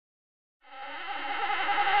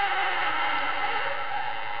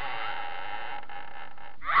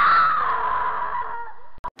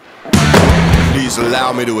Please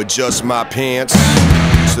allow me to adjust my pants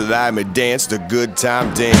so that I may dance the good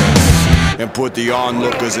time dance and put the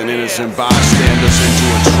onlookers and innocent bystanders into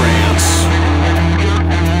a trance.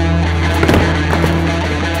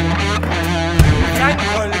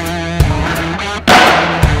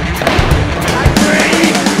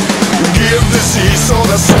 Give the sea so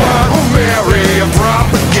the swine will marry and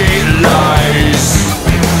propagate lies.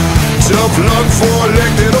 Tough luck for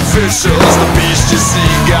elected officials, the beast you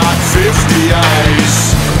see got 50 eyes.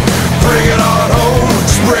 Bring it on home,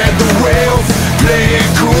 spread the wealth, play it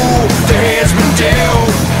cool, the hand's been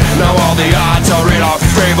dealt. Now all the odds are in our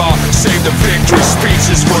favor, save the victory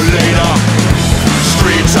speeches for later.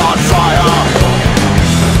 Streets on fire.